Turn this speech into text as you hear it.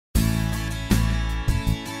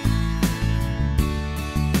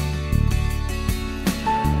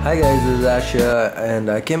Hi guys, this is Ash here, and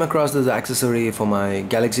I came across this accessory for my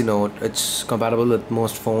Galaxy Note. It's compatible with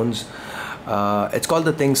most phones. It's called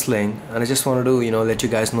the ThingSling, and I just wanted to let you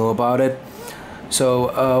guys know about it.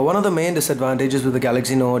 So one of the main disadvantages with the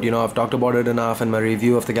Galaxy Note, I've talked about it enough in my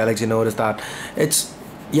review of the Galaxy Note, is that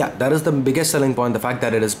that is the biggest selling point, the fact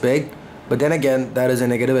that it is big. But then again, that is a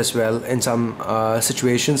negative as well in some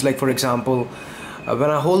situations. Like for example, when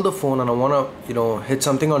I hold the phone and I want to hit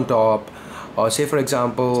something on top, or say for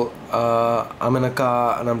example I'm in a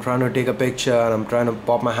car and I'm trying to take a picture and I'm trying to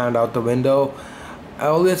pop my hand out the window, I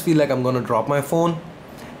always feel like I'm gonna drop my phone.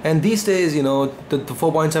 And these days, the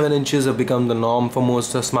 4.7 inches have become the norm for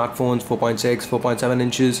most smartphones. 4.6, 4.7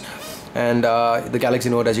 inches, and the Galaxy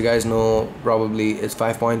Note, as you guys know, probably is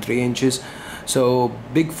 5.3 inches. So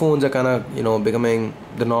big phones are kind of becoming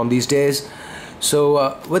the norm these days.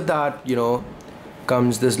 So with that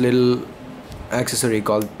comes this little accessory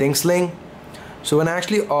called ThingSling. So when I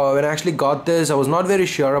actually got this, I was not very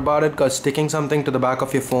sure about it, because sticking something to the back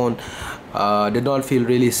of your phone did not feel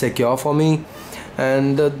really secure for me.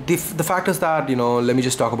 And the fact is that let me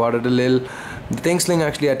just talk about it a little. The ThingSling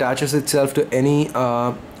actually attaches itself to any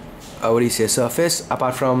surface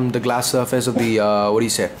apart from the glass surface of the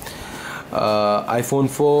iPhone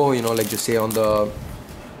 4, like just say on the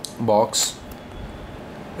box,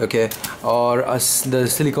 okay, or the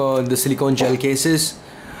silicone gel cases.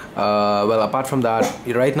 Well, apart from that,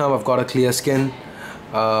 right now I've got a clear skin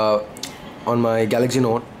on my Galaxy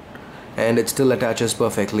Note, and it still attaches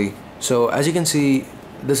perfectly. So as you can see,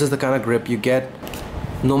 this is the kind of grip you get.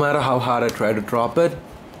 No matter how hard I try to drop it,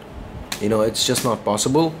 it's just not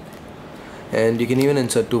possible. And you can even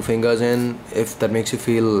insert 2 fingers in if that makes you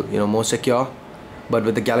feel more secure. But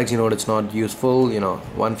with the Galaxy Note, it's not useful.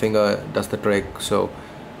 1 finger does the trick. So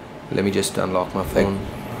let me just unlock my phone.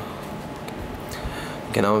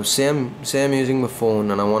 Okay, now say I'm using my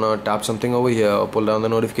phone and I want to tap something over here or pull down the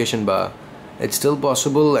notification bar. It's still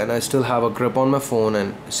possible, and I still have a grip on my phone.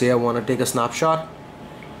 And say I want to take a snapshot,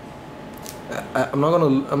 I'm not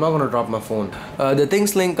gonna drop my phone. The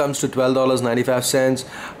ThingSling comes to $12.95.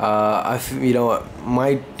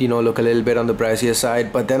 Might look a little bit on the pricier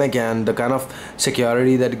side, but then again, the kind of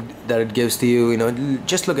security that it gives to you,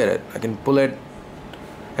 just look at it. I can pull it,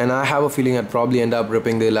 and I have a feeling I'd probably end up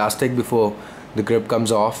ripping the elastic before the grip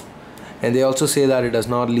comes off. And they also say that it does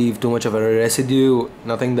not leave too much of a residue,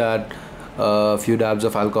 nothing that a few dabs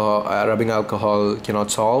of alcohol, rubbing alcohol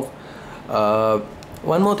cannot solve.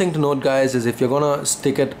 One more thing to note, guys, is if you're gonna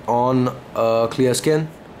stick it on clear skin,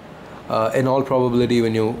 in all probability,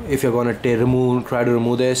 if you're gonna try to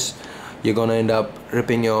remove this, you're gonna end up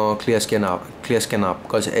ripping your clear skin up,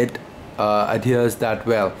 because it adheres that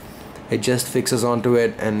well. It just fixes onto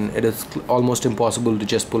it, and it is almost impossible to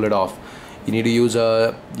just pull it off. You need to use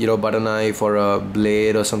a butter knife or a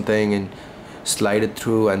blade or something and slide it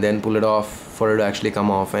through and then pull it off for it to actually come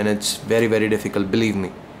off, and it's very, very difficult, believe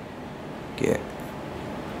me. Okay,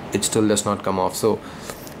 it still does not come off, so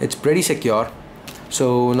it's pretty secure.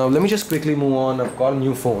 So now let me just quickly move on. I've got a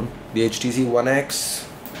new phone, the HTC One X,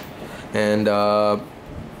 and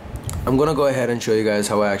I'm gonna go ahead and show you guys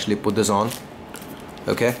how I actually put this on.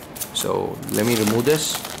 Okay, so let me remove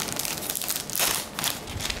this.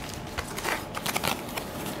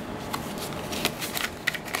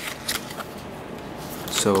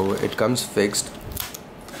 So it comes fixed.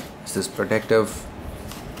 It's this protective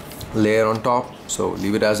layer on top, so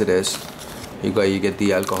leave it as it is. You get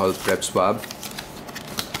the alcohol prep swab.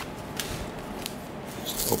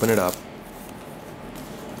 Just open it up.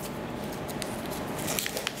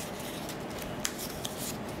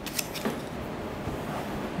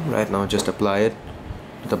 Right now, just apply it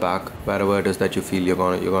to the back, wherever it is that you feel you're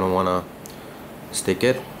gonna wanna stick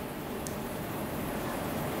it.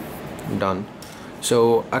 Done.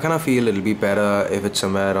 So I kind of feel it'll be better if it's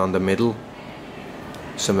somewhere on the middle,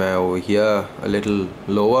 somewhere over here, a little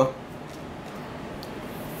lower.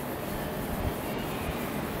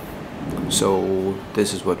 So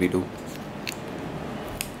this is what we do.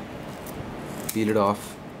 Peel it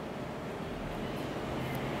off.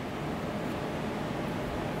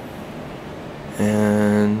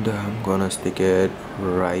 And I'm gonna stick it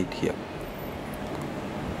right here.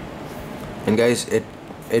 And guys, it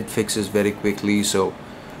fixes very quickly, so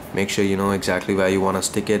make sure you know exactly where you want to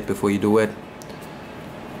stick it before you do it.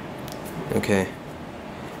 Okay,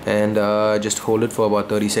 and just hold it for about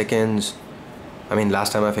 30 seconds. I mean,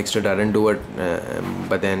 last time I fixed it, I didn't do it,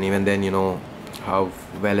 but then even then, how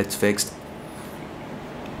well it's fixed.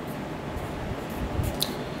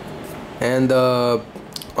 And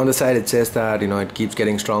on the side it says that it keeps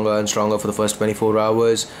getting stronger and stronger for the first 24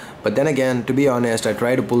 hours. But then again, to be honest, I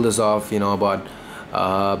tried to pull this off about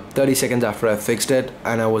 30 seconds after I fixed it,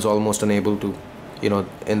 and I was almost unable to, you know,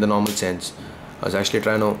 in the normal sense. I was actually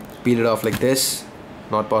trying to peel it off like this,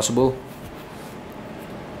 not possible.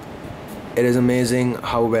 It is amazing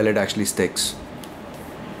how well it actually sticks.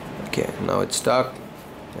 Okay, now it's stuck,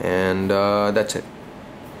 and that's it.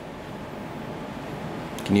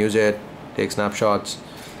 You can use it, take snapshots,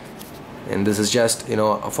 and this is just, you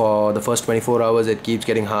know, for the first 24 hours it keeps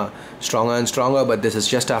getting stronger and stronger, but this is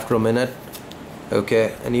just after a minute.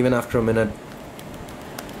 Okay, and even after a minute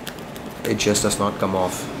it just does not come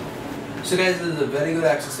off. So guys, this is a very good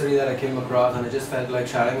accessory that I came across, and I just felt like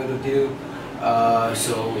sharing it with you.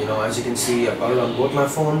 So, you know, as you can see, I've got it on both my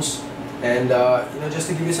phones, and you know, just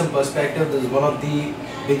to give you some perspective, this is one of the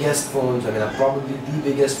biggest phones. I mean, probably the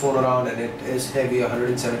biggest phone around, and it is heavy,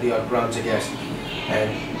 170 odd grams, I guess,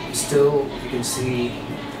 and still you can see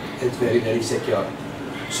it's very, very secure.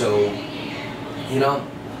 So, you know,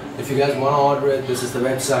 if you guys want to order it, this is the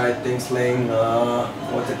website, ThingSling,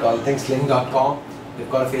 what's it called, ThingSling.com.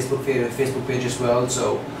 They've got a Facebook page as well,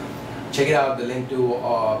 so check it out, the link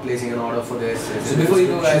to placing an order for this. So before you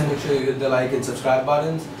go guys, make sure you hit the like and subscribe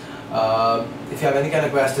buttons. If you have any kind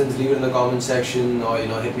of questions, leave it in the comment section, or, you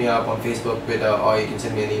know, hit me up on Facebook, Twitter, or you can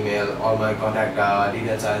send me an email. All my contact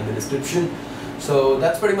details are in the description. So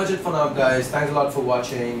that's pretty much it for now guys. Thanks a lot for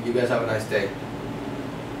watching. You guys have a nice day.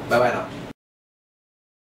 Bye bye now.